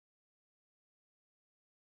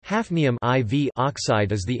Hafnium IV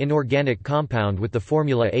oxide is the inorganic compound with the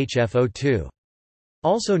formula HFO2.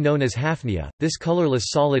 Also known as hafnia, this colorless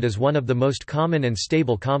solid is one of the most common and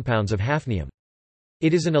stable compounds of hafnium.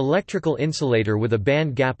 It is an electrical insulator with a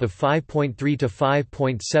band gap of 5.3 to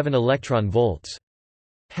 5.7 electron volts.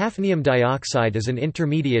 Hafnium dioxide is an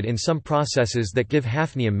intermediate in some processes that give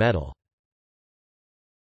hafnium metal.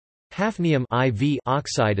 Hafnium IV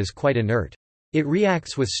oxide is quite inert. It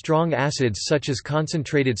reacts with strong acids such as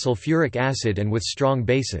concentrated sulfuric acid and with strong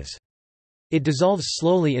bases. It dissolves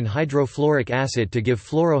slowly in hydrofluoric acid to give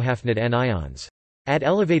fluorohafnate anions. At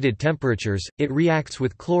elevated temperatures, it reacts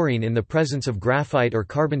with chlorine in the presence of graphite or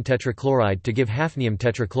carbon tetrachloride to give hafnium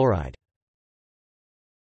tetrachloride.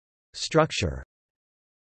 Structure.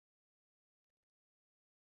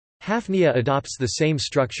 Hafnia adopts the same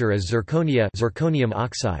structure as zirconium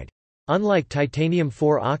oxide. Unlike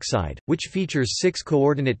titanium-4 oxide, which features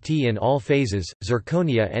 6-coordinate T in all phases,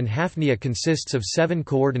 zirconia and hafnia consists of 7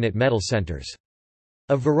 coordinate metal centers.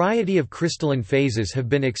 A variety of crystalline phases have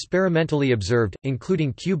been experimentally observed,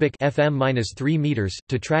 including cubic Fm-3 meters,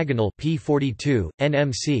 tetragonal P42,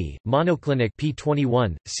 NMC, monoclinic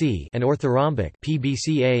P21, C, and orthorhombic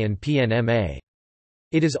PBCA and PNMA.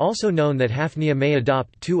 It is also known that hafnia may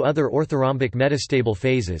adopt two other orthorhombic metastable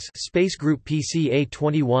phases, space group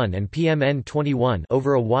PCA21 and PMN21,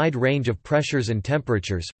 over a wide range of pressures and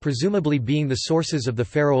temperatures, presumably being the sources of the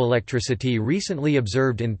ferroelectricity recently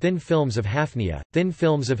observed in thin films of hafnia. Thin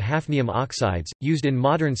films of hafnium oxides, used in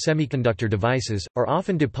modern semiconductor devices, are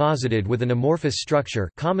often deposited with an amorphous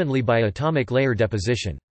structure, commonly by atomic layer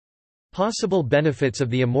deposition. Possible benefits of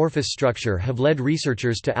the amorphous structure have led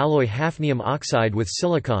researchers to alloy hafnium oxide with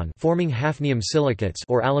silicon, forming hafnium silicates,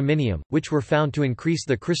 or aluminium, which were found to increase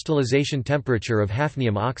the crystallization temperature of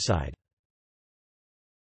hafnium oxide.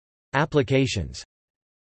 Applications.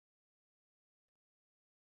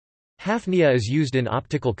 Hafnia is used in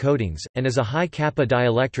optical coatings, and as a high-kappa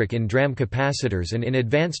dielectric in DRAM capacitors and in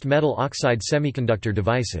advanced metal oxide semiconductor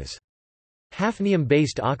devices.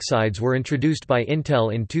 Hafnium-based oxides were introduced by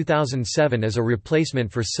Intel in 2007 as a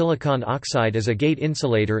replacement for silicon oxide as a gate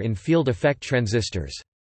insulator in field effect transistors.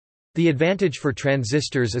 The advantage for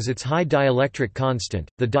transistors is its high dielectric constant.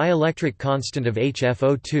 The dielectric constant of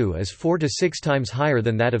HFO2 is 4 to 6 times higher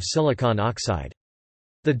than that of silicon oxide.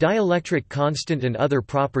 The dielectric constant and other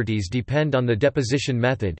properties depend on the deposition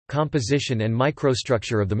method, composition and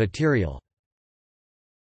microstructure of the material.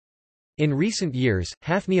 In recent years,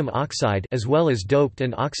 hafnium oxide as well as doped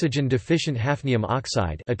and oxygen-deficient hafnium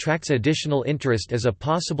oxide attracts additional interest as a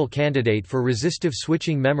possible candidate for resistive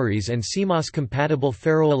switching memories and CMOS-compatible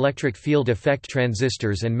ferroelectric field effect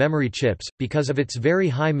transistors and memory chips. Because of its very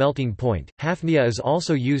high melting point, hafnia is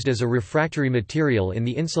also used as a refractory material in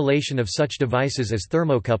the insulation of such devices as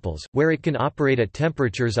thermocouples, where it can operate at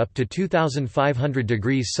temperatures up to 2,500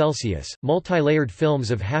 degrees Celsius. Multilayered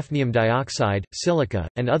films of hafnium dioxide, silica,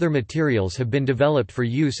 and other materials have been developed for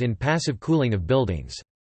use in passive cooling of buildings.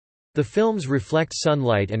 The films reflect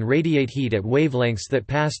sunlight and radiate heat at wavelengths that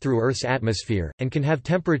pass through Earth's atmosphere, and can have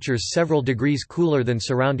temperatures several degrees cooler than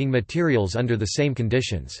surrounding materials under the same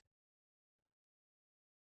conditions.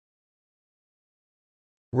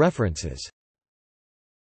 References.